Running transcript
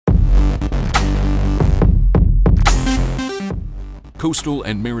Coastal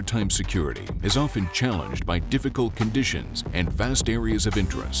and maritime security is often challenged by difficult conditions and vast areas of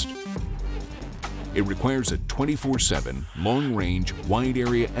interest. It requires a 24/7, long-range,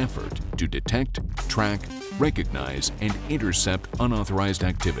 wide-area effort to detect, track, recognize, and intercept unauthorized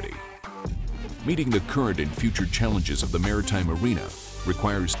activity. Meeting the current and future challenges of the maritime arena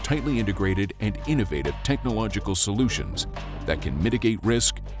requires tightly integrated and innovative technological solutions that can mitigate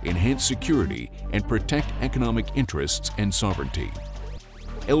risk, enhance security, and protect economic interests and sovereignty.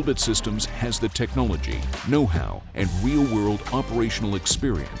 Elbit Systems has the technology, know-how, and real-world operational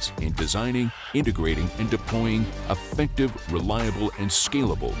experience in designing, integrating, and deploying effective, reliable, and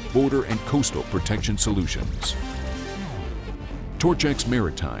scalable border and coastal protection solutions. Torchex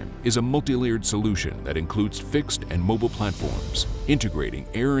Maritime is a multi-layered solution that includes fixed and mobile platforms, integrating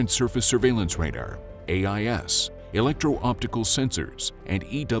air and surface surveillance radar, AIS, electro-optical sensors, and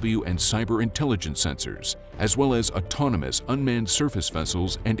EW and cyber intelligence sensors, as well as autonomous unmanned surface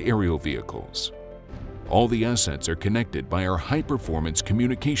vessels and aerial vehicles. All the assets are connected by our high-performance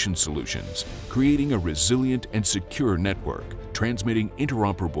communication solutions, creating a resilient and secure network, transmitting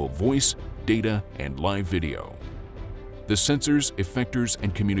interoperable voice, data, and live video. The sensors, effectors,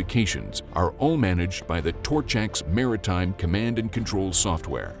 and communications are all managed by the Torchex Maritime Command and Control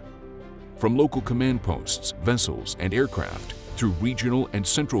software. From local command posts, vessels, and aircraft through regional and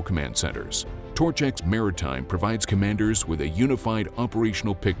central command centers, Torchex Maritime provides commanders with a unified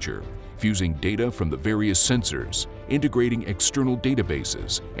operational picture, fusing data from the various sensors, integrating external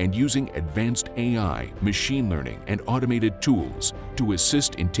databases, and using advanced AI, machine learning, and automated tools to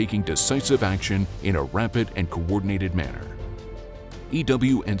assist in taking decisive action in a rapid and coordinated manner.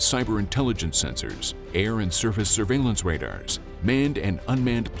 EW and cyber intelligence sensors, air and surface surveillance radars, manned and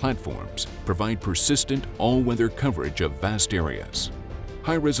unmanned platforms provide persistent all-weather coverage of vast areas.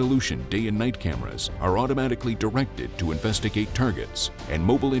 High-resolution day and night cameras are automatically directed to investigate targets, and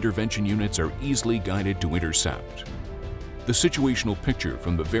mobile intervention units are easily guided to intercept. The situational picture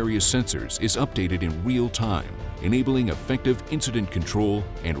from the various sensors is updated in real time, enabling effective incident control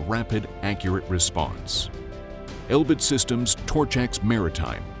and rapid, accurate response. Elbit Systems Torchex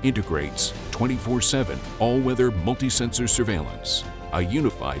Maritime integrates 24/7 all-weather multi-sensor surveillance, a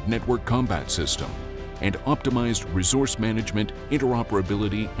unified network combat system, and optimized resource management,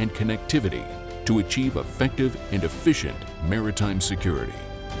 interoperability, and connectivity to achieve effective and efficient maritime security.